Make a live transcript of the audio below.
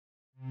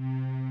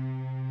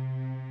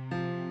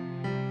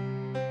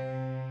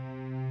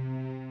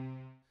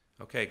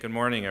Okay, good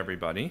morning,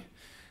 everybody.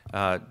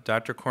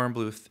 Dr.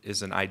 Kornbluth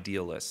is an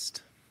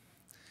idealist.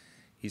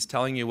 He's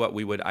telling you what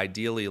we would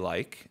ideally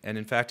like, and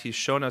in fact, he's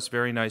shown us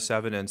very nice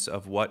evidence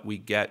of what we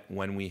get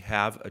when we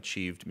have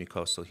achieved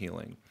mucosal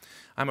healing.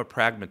 I'm a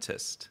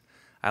pragmatist.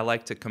 I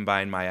like to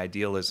combine my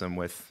idealism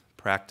with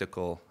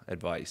practical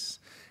advice.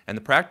 And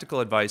the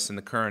practical advice in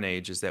the current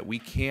age is that we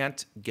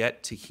can't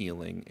get to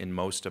healing in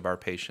most of our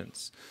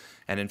patients.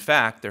 And in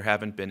fact, there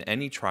haven't been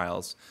any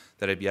trials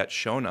that have yet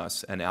shown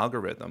us an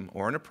algorithm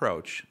or an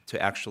approach to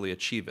actually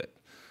achieve it.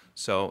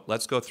 So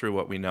let's go through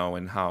what we know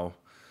and how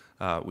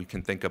we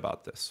can think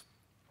about this.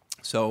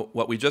 So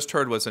what we just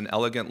heard was an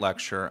elegant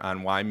lecture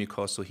on why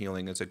mucosal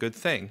healing is a good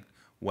thing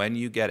when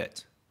you get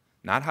it,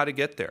 not how to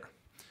get there,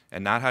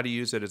 and not how to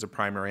use it as a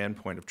primary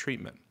endpoint of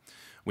treatment.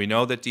 We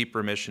know that deep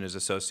remission is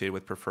associated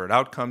with preferred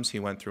outcomes. He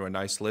went through a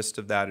nice list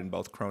of that in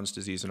both Crohn's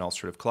disease and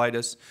ulcerative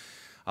colitis.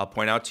 I'll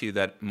point out to you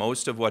that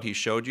most of what he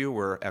showed you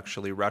were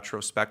actually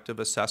retrospective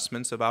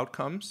assessments of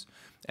outcomes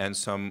and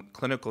some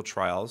clinical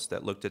trials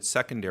that looked at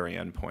secondary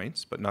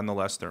endpoints, but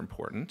nonetheless they're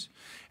important.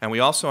 And we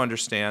also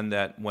understand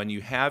that when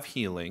you have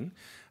healing,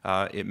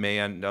 it may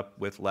end up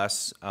with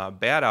less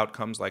bad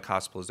outcomes like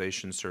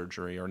hospitalization,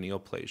 surgery, or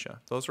neoplasia.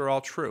 Those are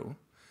all true.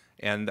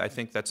 And I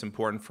think that's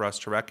important for us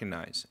to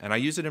recognize. And I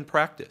use it in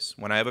practice.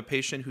 When I have a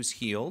patient who's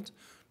healed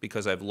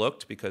because I've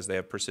looked, because they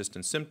have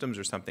persistent symptoms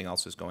or something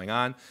else is going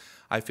on,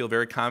 I feel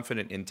very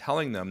confident in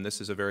telling them this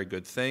is a very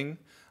good thing.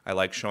 I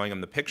like showing them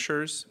the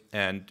pictures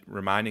and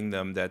reminding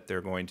them that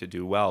they're going to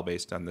do well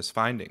based on this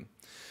finding.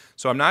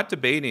 So I'm not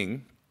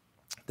debating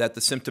that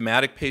the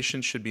symptomatic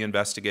patients should be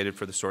investigated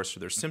for the source of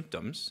their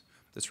symptoms.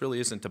 This really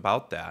isn't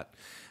about that.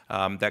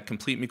 That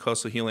complete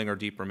mucosal healing or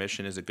deep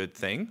remission is a good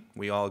thing.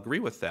 We all agree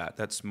with that.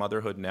 That's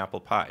motherhood and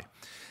apple pie.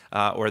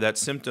 Or that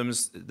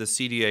symptoms, the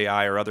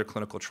CDAI or other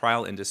clinical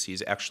trial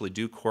indices actually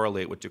do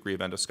correlate with degree of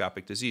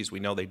endoscopic disease. We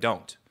know they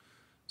don't.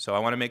 So I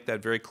want to make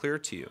that very clear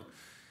to you.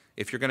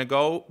 If you're going to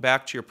go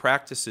back to your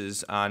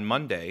practices on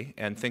Monday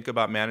and think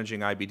about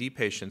managing IBD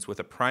patients with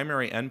a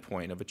primary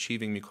endpoint of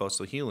achieving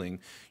mucosal healing,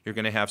 you're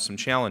going to have some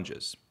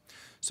challenges.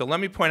 So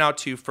let me point out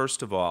to you,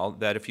 first of all,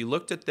 that if you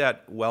looked at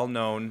that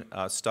well-known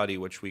study,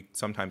 which we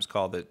sometimes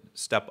call the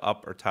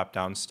step-up or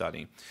top-down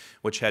study,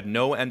 which had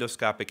no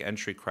endoscopic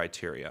entry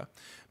criteria,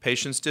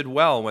 patients did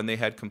well when they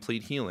had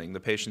complete healing. The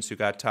patients who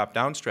got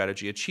top-down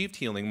strategy achieved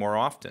healing more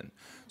often.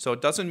 So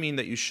it doesn't mean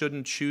that you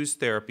shouldn't choose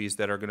therapies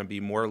that are going to be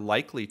more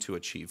likely to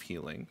achieve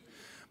healing.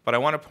 But I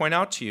want to point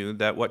out to you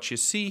that what you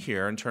see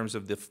here in terms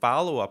of the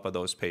follow-up of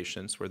those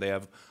patients, where they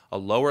have a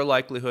lower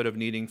likelihood of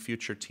needing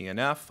future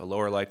TNF, a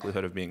lower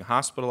likelihood of being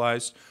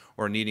hospitalized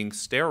or needing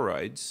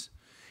steroids,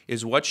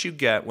 is what you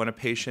get when a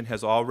patient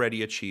has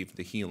already achieved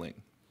the healing.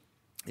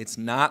 It's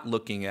not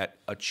looking at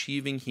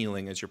achieving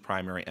healing as your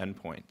primary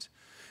endpoint.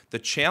 The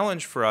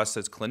challenge for us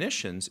as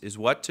clinicians is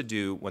what to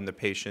do when the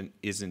patient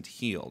isn't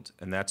healed,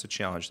 and that's a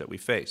challenge that we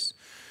face.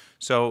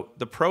 So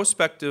the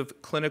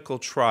prospective clinical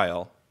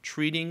trial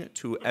treating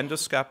to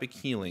endoscopic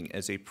healing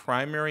as a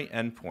primary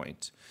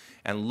endpoint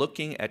and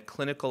looking at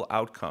clinical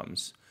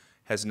outcomes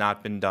has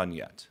not been done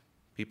yet.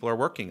 People are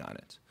working on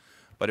it.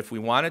 But if we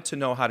wanted to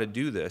know how to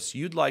do this,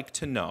 you'd like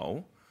to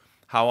know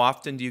how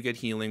often do you get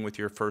healing with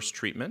your first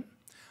treatment?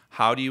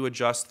 How do you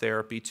adjust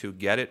therapy to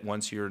get it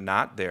once you're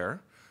not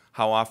there?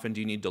 How often do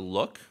you need to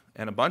look?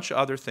 And a bunch of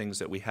other things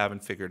that we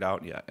haven't figured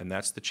out yet, and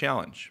that's the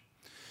challenge.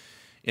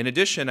 In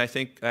addition, I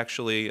think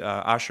actually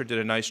Asher did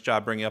a nice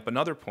job bringing up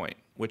another point,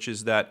 which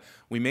is that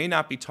we may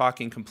not be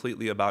talking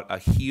completely about a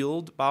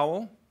healed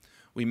bowel.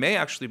 We may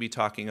actually be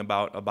talking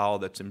about a bowel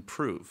that's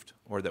improved,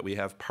 or that we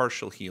have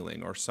partial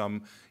healing or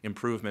some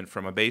improvement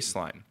from a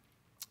baseline.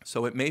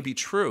 So it may be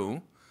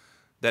true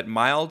that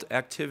mild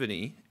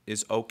activity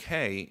is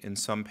okay in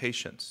some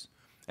patients.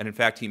 And in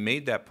fact, he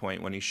made that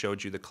point when he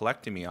showed you the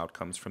colectomy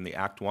outcomes from the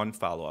Act 1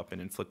 follow-up in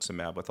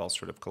infliximab with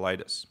ulcerative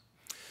colitis.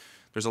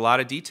 There's a lot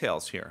of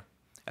details here.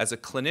 As a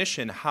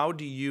clinician, how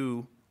do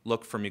you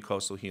look for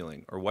mucosal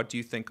healing, or what do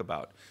you think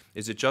about?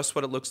 Is it just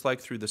what it looks like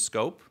through the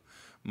scope?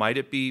 Might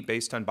it be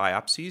based on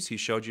biopsies? He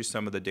showed you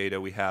some of the data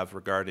we have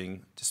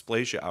regarding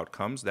dysplasia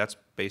outcomes. That's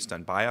based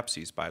on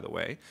biopsies, by the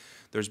way.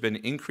 There's been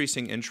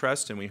increasing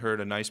interest, and we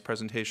heard a nice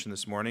presentation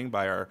this morning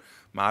by our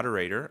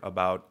moderator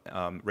about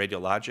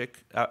radiologic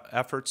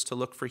efforts to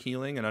look for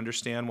healing and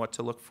understand what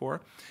to look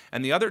for.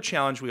 And the other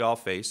challenge we all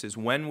face is,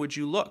 when would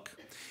you look?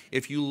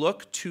 If you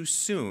look too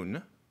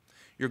soon,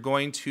 you're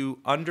going to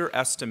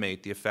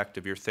underestimate the effect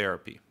of your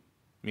therapy,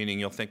 meaning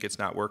you'll think it's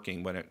not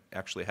working when it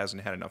actually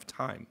hasn't had enough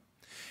time.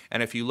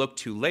 And if you look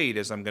too late,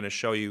 as I'm going to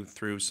show you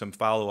through some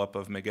follow-up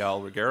of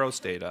Miguel Reguero's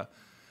data,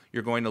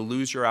 you're going to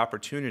lose your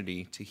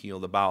opportunity to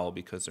heal the bowel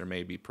because there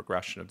may be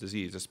progression of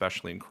disease,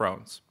 especially in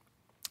Crohn's.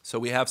 So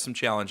we have some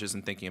challenges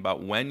in thinking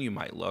about when you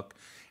might look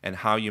and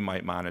how you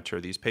might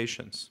monitor these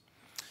patients.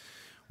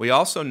 We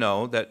also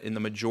know that in the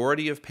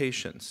majority of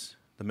patients,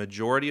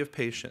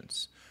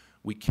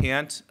 we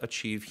can't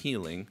achieve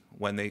healing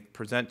when they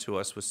present to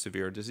us with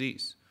severe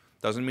disease.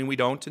 Doesn't mean we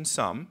don't in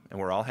some, and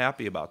we're all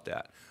happy about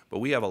that. But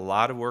we have a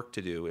lot of work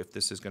to do if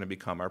this is going to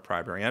become our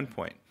primary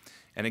endpoint.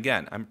 And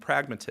again, I'm a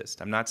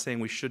pragmatist. I'm not saying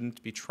we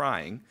shouldn't be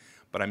trying,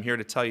 but I'm here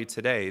to tell you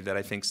today that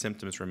I think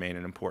symptoms remain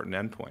an important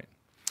endpoint.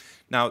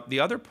 Now, the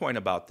other point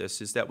about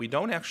this is that we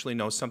don't actually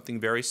know something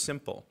very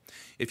simple.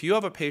 If you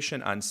have a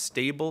patient on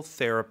stable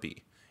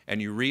therapy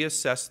and you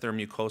reassess their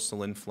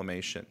mucosal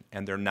inflammation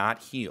and they're not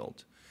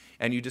healed,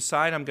 and you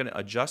decide I'm going to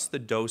adjust the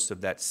dose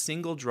of that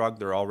single drug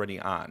they're already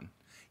on,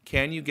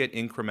 can you get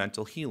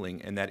incremental healing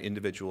in that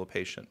individual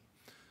patient?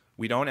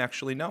 We don't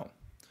actually know.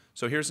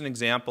 So here's an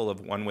example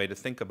of one way to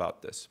think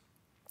about this.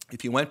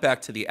 If you went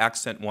back to the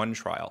ACCENT-1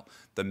 trial,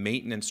 the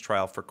maintenance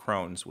trial for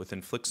Crohn's with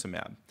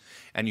infliximab,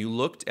 and you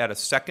looked at a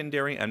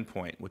secondary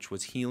endpoint, which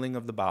was healing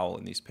of the bowel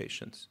in these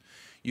patients,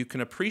 you can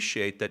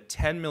appreciate that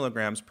 10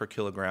 milligrams per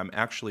kilogram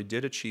actually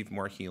did achieve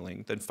more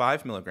healing than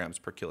 5 milligrams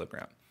per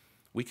kilogram.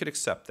 We could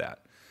accept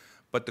that.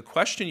 But the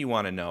question you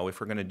want to know,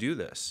 if we're going to do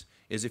this,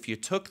 is if you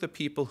took the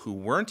people who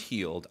weren't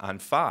healed on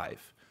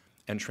 5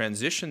 and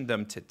transitioned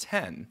them to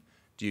 10,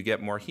 do you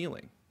get more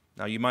healing?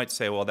 Now, you might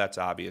say, well, that's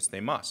obvious. They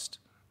must.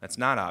 That's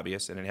not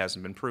obvious, and it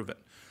hasn't been proven.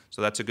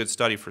 So that's a good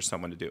study for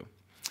someone to do.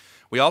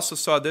 We also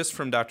saw this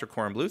from Dr.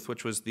 Kornbluth,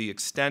 which was the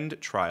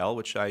EXTEND trial,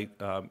 which I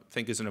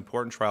think is an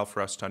important trial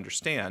for us to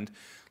understand,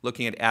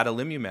 looking at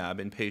adalimumab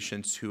in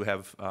patients who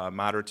have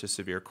moderate to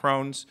severe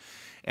Crohn's.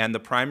 And the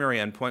primary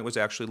endpoint was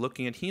actually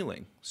looking at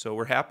healing. So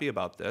we're happy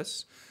about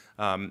this.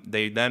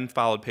 They then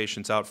followed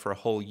patients out for a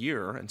whole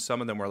year, and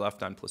some of them were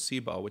left on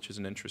placebo, which is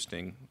an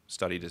interesting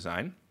study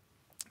design.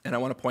 And I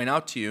want to point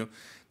out to you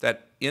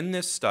that in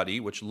this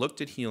study, which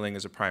looked at healing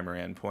as a primary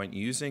endpoint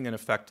using an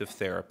effective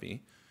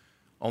therapy,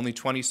 only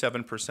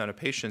 27% of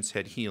patients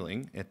had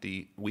healing at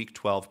the week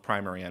 12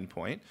 primary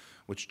endpoint,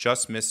 which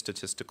just missed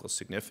statistical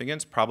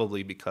significance,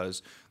 probably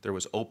because there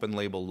was open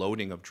label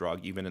loading of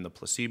drug even in the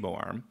placebo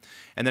arm.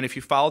 And then if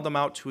you followed them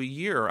out to a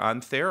year on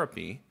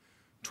therapy,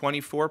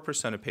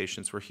 24% of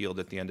patients were healed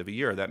at the end of a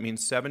year. That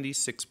means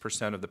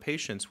 76% of the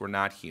patients were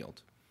not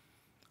healed.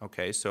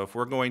 Okay, so if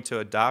we're going to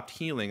adopt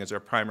healing as our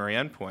primary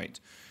endpoint,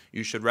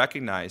 you should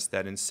recognize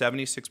that in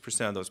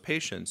 76% of those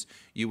patients,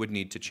 you would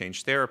need to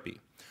change therapy.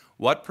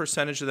 What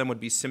percentage of them would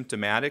be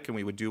symptomatic and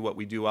we would do what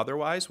we do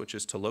otherwise, which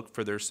is to look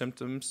for their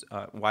symptoms,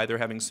 why they're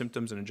having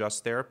symptoms and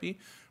adjust therapy?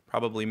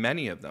 Probably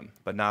many of them,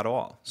 but not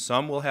all.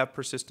 Some will have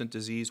persistent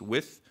disease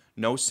with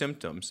no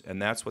symptoms,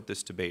 and that's what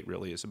this debate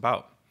really is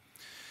about.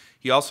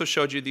 He also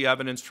showed you the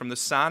evidence from the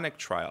SONIC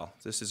trial.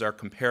 This is our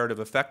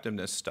comparative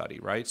effectiveness study,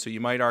 right? So you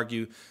might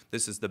argue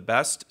this is the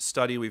best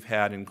study we've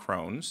had in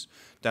Crohn's,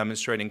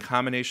 demonstrating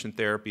combination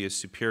therapy is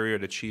superior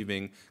at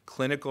achieving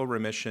clinical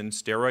remission,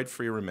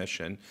 steroid-free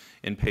remission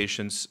in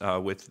patients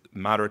with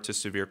moderate to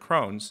severe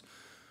Crohn's.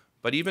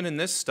 But even in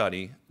this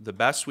study, the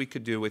best we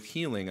could do with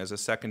healing as a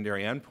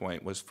secondary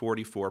endpoint was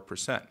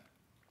 44%.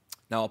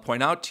 Now I'll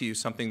point out to you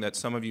something that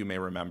some of you may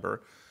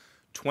remember.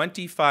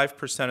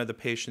 25% of the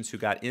patients who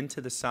got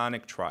into the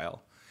SONIC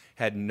trial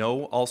had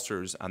no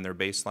ulcers on their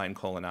baseline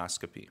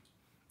colonoscopy.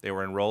 They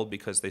were enrolled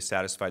because they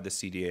satisfied the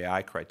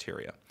CDAI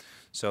criteria.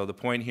 So the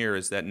point here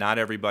is that not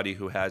everybody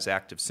who has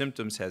active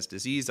symptoms has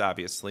disease,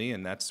 obviously,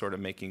 and that's sort of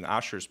making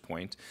Asher's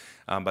point.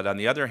 But on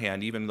the other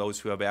hand, even those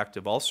who have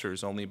active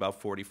ulcers, only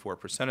about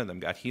 44% of them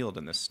got healed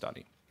in this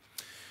study.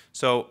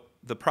 So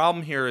the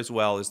problem here as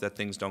well is that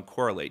things don't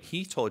correlate.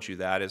 He told you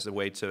that as a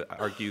way to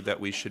argue that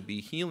we should be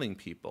healing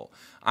people.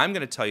 I'm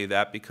going to tell you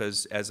that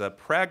because as a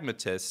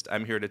pragmatist,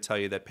 I'm here to tell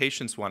you that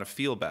patients want to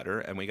feel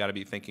better, and we got to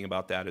be thinking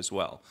about that as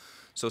well.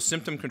 So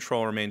symptom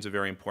control remains a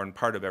very important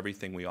part of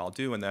everything we all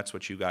do, and that's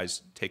what you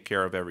guys take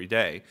care of every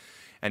day.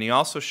 And he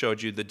also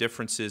showed you the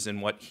differences in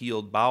what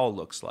healed bowel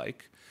looks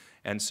like.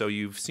 And so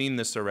you've seen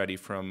this already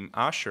from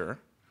Asher.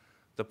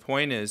 The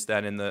point is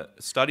that in the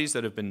studies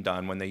that have been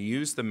done, when they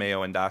used the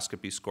Mayo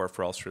endoscopy score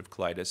for ulcerative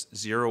colitis,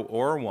 0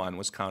 or 1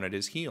 was counted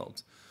as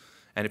healed.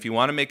 And if you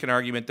want to make an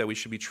argument that we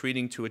should be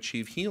treating to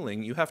achieve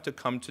healing, you have to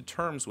come to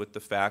terms with the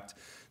fact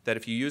that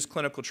if you use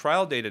clinical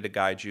trial data to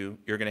guide you,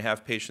 you're going to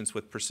have patients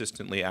with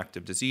persistently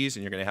active disease,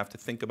 and you're going to have to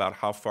think about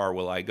how far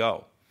will I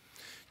go.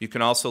 You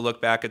can also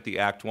look back at the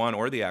Act 1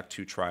 or the Act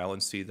 2 trial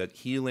and see that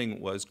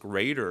healing was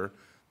greater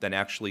than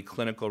actually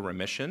clinical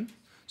remission.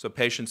 So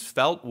patients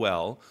felt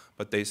well,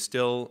 but they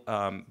still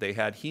they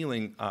had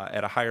healing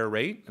at a higher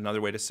rate.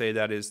 Another way to say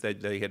that is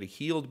that they had a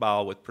healed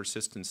bowel with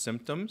persistent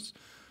symptoms.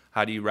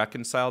 How do you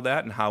reconcile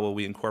that, and how will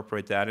we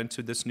incorporate that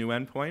into this new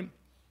endpoint?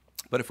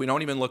 But if we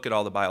don't even look at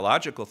all the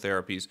biological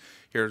therapies,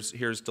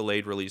 here's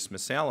delayed release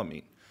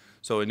mesalamine.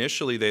 So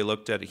initially they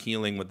looked at a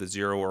healing with the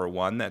 0 or a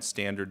 1, that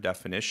standard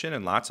definition,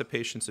 and lots of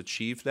patients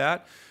achieved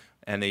that,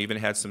 and they even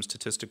had some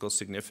statistical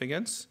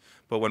significance.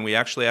 But when we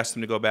actually asked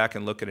them to go back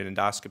and look at an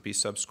endoscopy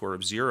subscore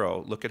of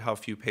 0, look at how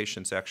few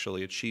patients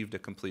actually achieved a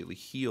completely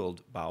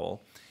healed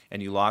bowel,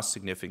 and you lost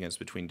significance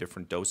between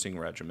different dosing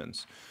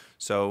regimens.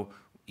 So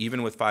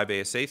even with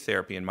 5-ASA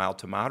therapy in mild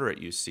to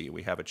moderate UC,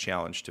 we have a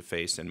challenge to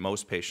face, and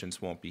most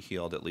patients won't be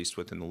healed, at least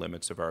within the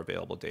limits of our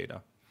available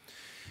data.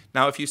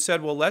 Now, if you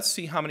said, well, let's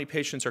see how many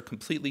patients are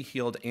completely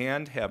healed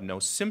and have no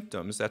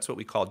symptoms, that's what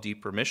we call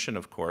deep remission,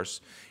 of course.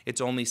 It's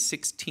only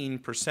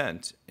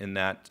 16% in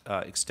that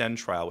EXTEND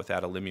trial with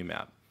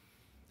adalimumab.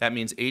 That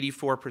means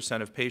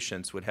 84% of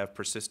patients would have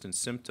persistent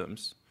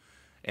symptoms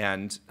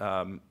and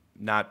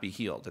not be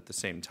healed at the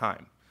same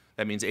time.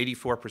 That means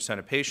 84%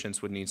 of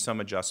patients would need some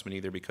adjustment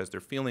either because they're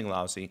feeling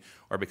lousy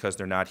or because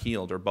they're not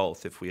healed, or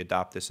both, if we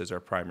adopt this as our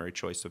primary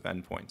choice of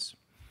endpoints.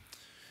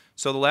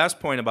 So the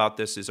last point about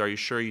this is, are you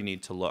sure you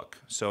need to look?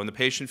 So in the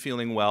patient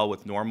feeling well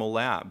with normal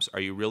labs, are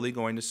you really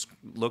going to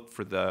look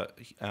for the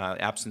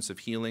absence of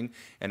healing?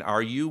 And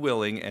are you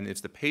willing, and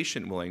is the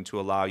patient willing, to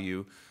allow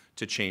you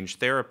to change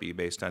therapy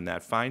based on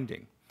that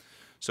finding?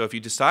 So if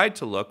you decide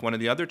to look, one of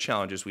the other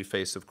challenges we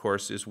face, of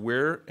course, is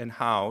where and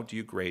how do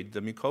you grade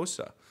the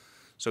mucosa?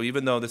 So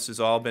even though this has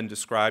all been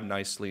described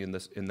nicely in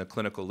the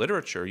clinical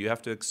literature, you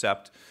have to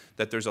accept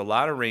that there's a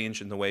lot of range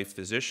in the way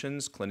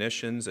physicians,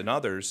 clinicians, and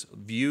others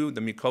view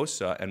the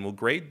mucosa and will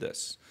grade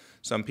this.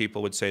 Some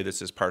people would say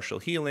this is partial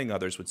healing,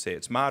 others would say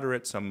it's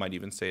moderate, some might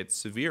even say it's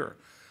severe.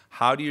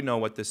 How do you know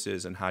what this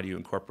is, and how do you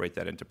incorporate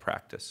that into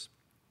practice?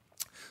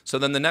 So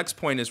then the next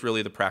point is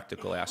really the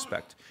practical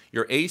aspect.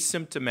 Your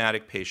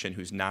asymptomatic patient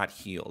who's not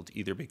healed,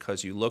 either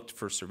because you looked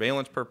for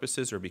surveillance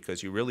purposes or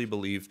because you really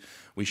believe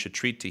we should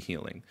treat to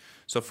healing.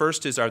 So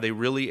first is, are they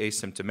really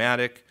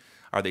asymptomatic?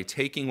 Are they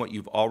taking what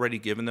you've already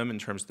given them in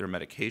terms of their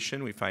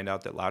medication? We find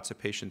out that lots of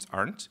patients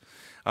aren't.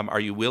 Are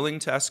you willing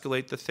to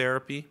escalate the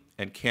therapy?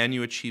 And can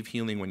you achieve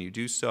healing when you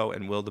do so?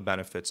 And will the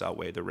benefits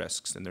outweigh the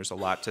risks? And there's a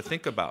lot to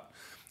think about.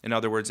 In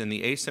other words, in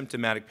the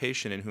asymptomatic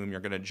patient in whom you're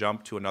going to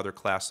jump to another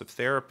class of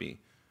therapy,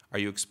 are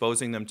you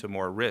exposing them to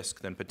more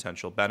risk than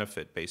potential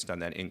benefit based on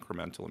that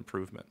incremental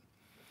improvement?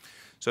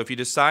 So if you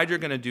decide you're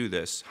going to do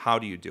this, how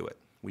do you do it?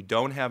 We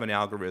don't have an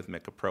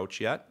algorithmic approach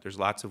yet. There's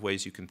lots of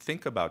ways you can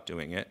think about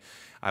doing it.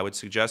 I would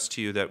suggest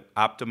to you that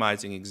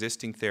optimizing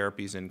existing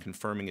therapies and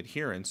confirming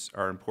adherence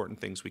are important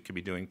things we could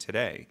be doing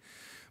today.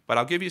 But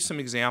I'll give you some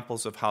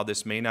examples of how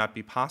this may not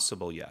be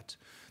possible yet.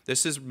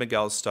 This is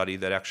Miguel's study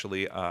that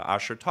actually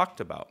Asher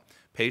talked about.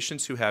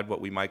 Patients who had what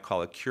we might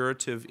call a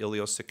curative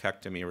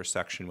ileocystectomy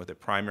resection with a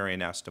primary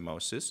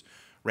anastomosis,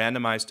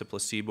 randomized to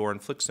placebo or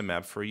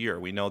infliximab for a year.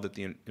 We know that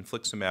the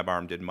infliximab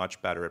arm did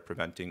much better at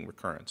preventing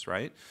recurrence,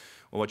 right?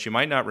 Well, what you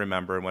might not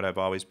remember, and what I've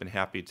always been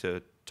happy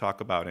to talk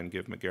about and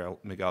give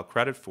Miguel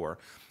credit for,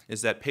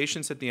 is that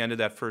patients at the end of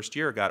that first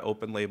year got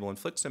open-label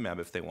infliximab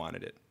if they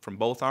wanted it, from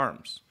both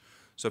arms.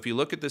 So if you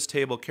look at this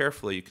table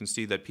carefully, you can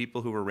see that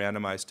people who were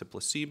randomized to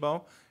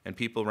placebo and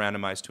people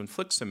randomized to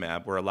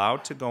infliximab were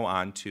allowed to go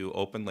on to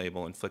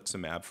open-label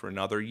infliximab for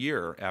another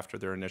year after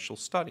their initial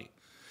study.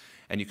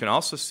 And you can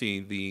also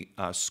see the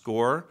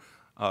score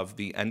of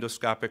the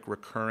endoscopic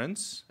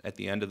recurrence at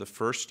the end of the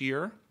first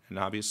year. And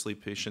obviously,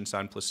 patients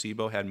on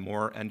placebo had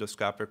more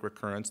endoscopic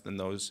recurrence than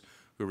those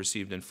who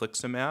received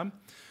infliximab.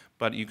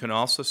 But you can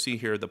also see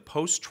here the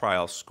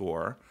post-trial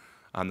score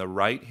on the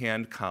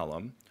right-hand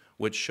column,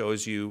 which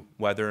shows you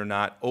whether or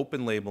not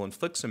open-label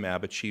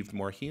infliximab achieved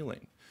more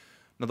healing.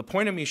 Now, the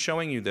point of me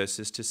showing you this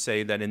is to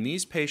say that in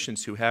these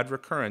patients who had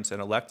recurrence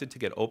and elected to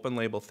get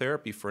open-label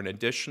therapy for an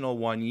additional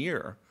 1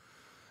 year,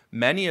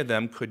 many of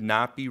them could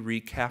not be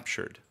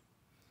recaptured.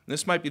 And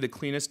this might be the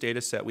cleanest data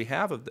set we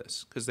have of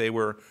this, because they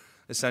were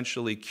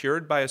essentially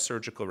cured by a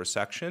surgical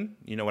resection.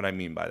 You know what I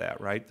mean by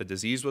that, right? The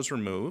disease was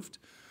removed.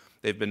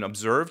 They've been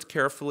observed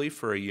carefully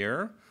for a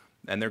year,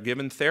 and they're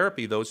given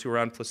therapy, those who are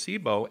on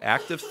placebo,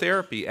 active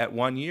therapy at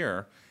 1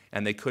 year,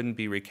 and they couldn't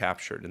be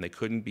recaptured, and they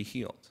couldn't be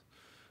healed.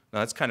 Now,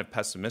 that's kind of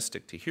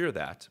pessimistic to hear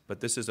that,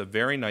 but this is a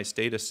very nice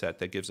data set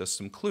that gives us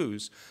some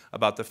clues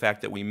about the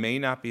fact that we may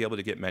not be able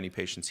to get many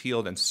patients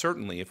healed, and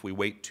certainly if we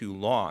wait too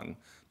long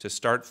to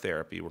start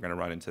therapy, we're going to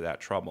run into that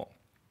trouble.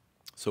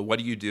 So what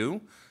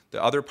do?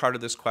 The other part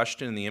of this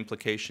question and the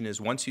implication is,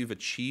 once you've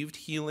achieved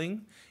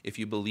healing, if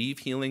you believe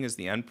healing is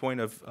the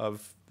endpoint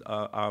of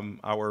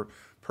our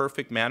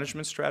perfect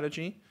management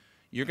strategy,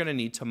 you're going to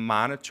need to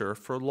monitor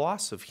for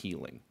loss of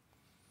healing.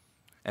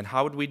 And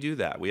how would we do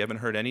that? We haven't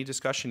heard any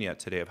discussion yet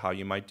today of how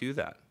you might do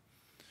that.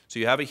 So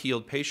you have a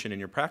healed patient in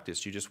your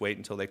practice. You just wait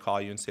until they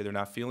call you and say they're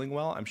not feeling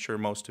well? I'm sure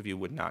most of you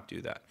would not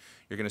do that.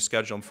 You're going to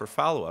schedule them for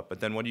follow-up, but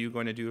then what are you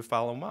going to do to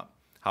follow them up?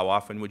 How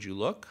often would you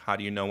look? How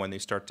do you know when they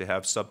start to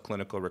have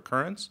subclinical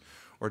recurrence?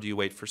 Or do you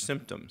wait for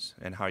symptoms?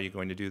 And how are you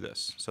going to do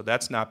this? So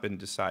that's not been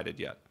decided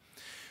yet.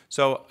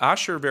 So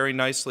Asher very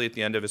nicely at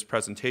the end of his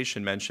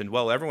presentation mentioned,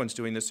 well, everyone's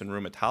doing this in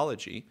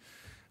rheumatology.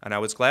 And I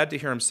was glad to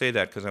hear him say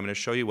that, because I'm going to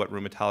show you what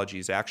rheumatology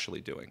is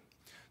actually doing.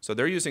 So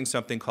they're using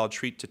something called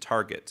treat to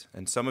target.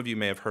 And some of you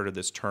may have heard of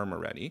this term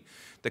already.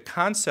 The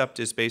concept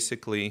is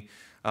basically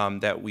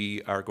that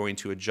we are going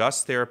to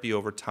adjust therapy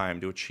over time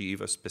to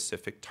achieve a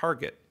specific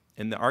target.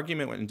 In the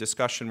argument and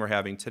discussion we're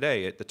having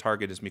today, the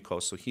target is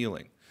mucosal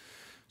healing.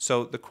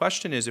 So the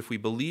question is, if we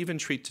believe in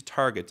treat to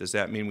target, does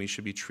that mean we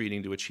should be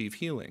treating to achieve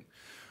healing?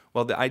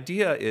 Well, the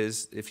idea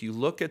is, if you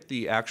look at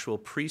the actual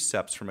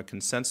precepts from a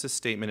consensus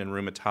statement in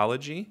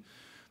rheumatology,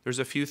 there's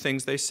a few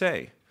things they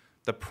say.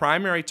 The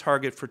primary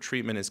target for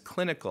treatment is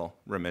clinical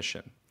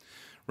remission.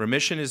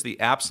 Remission is the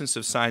absence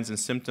of signs and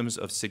symptoms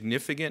of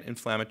significant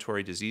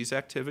inflammatory disease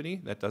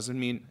activity. That doesn't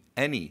mean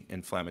any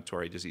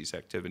inflammatory disease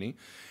activity.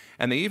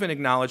 And they even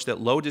acknowledge that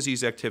low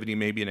disease activity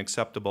may be an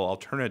acceptable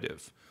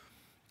alternative.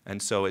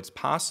 And so it's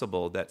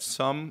possible that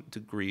some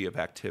degree of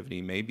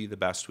activity may be the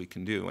best we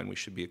can do, and we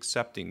should be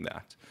accepting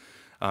that.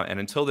 And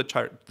until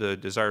the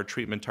desired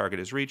treatment target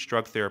is reached,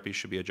 drug therapy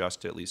should be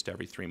adjusted at least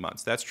every 3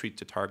 months. That's treat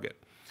to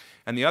target.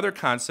 And the other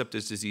concept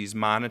is disease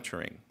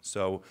monitoring.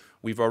 So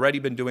we've already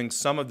been doing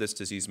some of this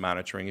disease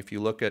monitoring. If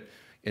you look at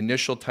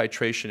initial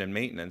titration and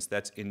maintenance,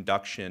 that's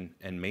induction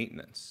and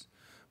maintenance.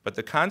 But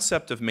the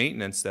concept of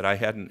maintenance that I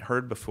hadn't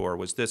heard before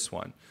was this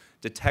one,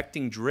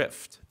 detecting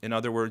drift. In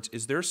other words,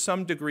 is there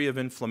some degree of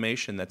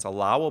inflammation that's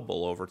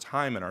allowable over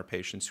time in our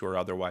patients who are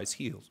otherwise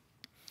healed?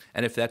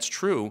 And if that's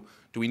true,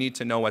 do we need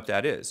to know what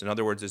that is? In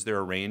other words, is there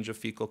a range of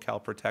fecal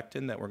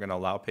calprotectin that we're going to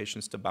allow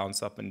patients to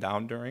bounce up and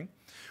down during?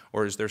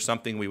 Or is there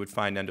something we would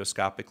find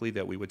endoscopically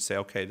that we would say,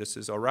 okay, this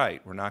is all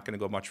right, we're not going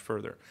to go much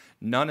further?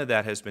 None of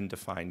that has been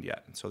defined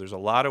yet. And so there's a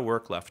lot of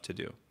work left to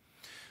do.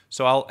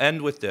 So I'll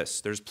end with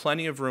this. There's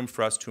plenty of room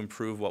for us to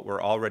improve what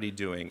we're already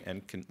doing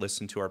and can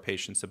listen to our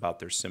patients about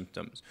their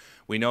symptoms.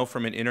 We know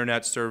from an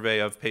internet survey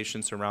of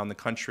patients around the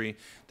country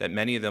that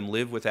many of them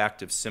live with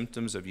active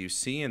symptoms of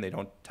UC and they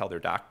don't tell their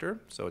doctor.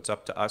 So it's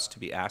up to us to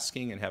be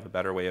asking and have a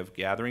better way of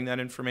gathering that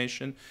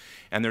information.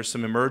 And there's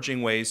some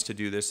emerging ways to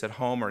do this at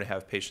home or to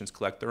have patients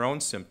collect their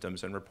own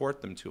symptoms and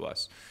report them to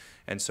us.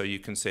 And so you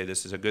can say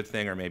this is a good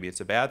thing or maybe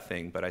it's a bad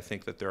thing, but I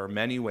think that there are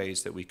many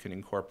ways that we can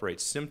incorporate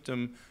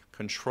symptom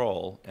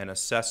control and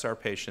assess our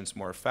patients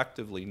more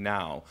effectively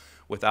now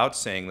without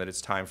saying that it's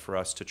time for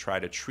us to try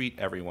to treat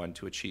everyone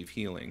to achieve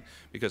healing.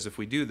 Because if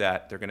we do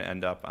that, they're going to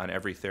end up on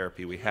every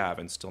therapy we have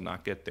and still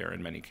not get there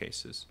in many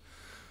cases.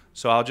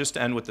 So I'll just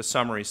end with the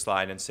summary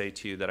slide and say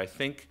to you that I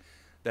think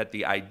that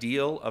the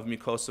ideal of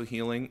mucosal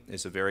healing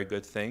is a very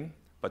good thing,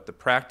 but the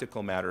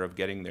practical matter of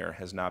getting there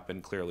has not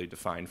been clearly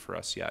defined for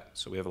us yet.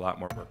 So we have a lot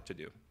more work to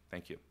do.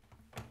 Thank you.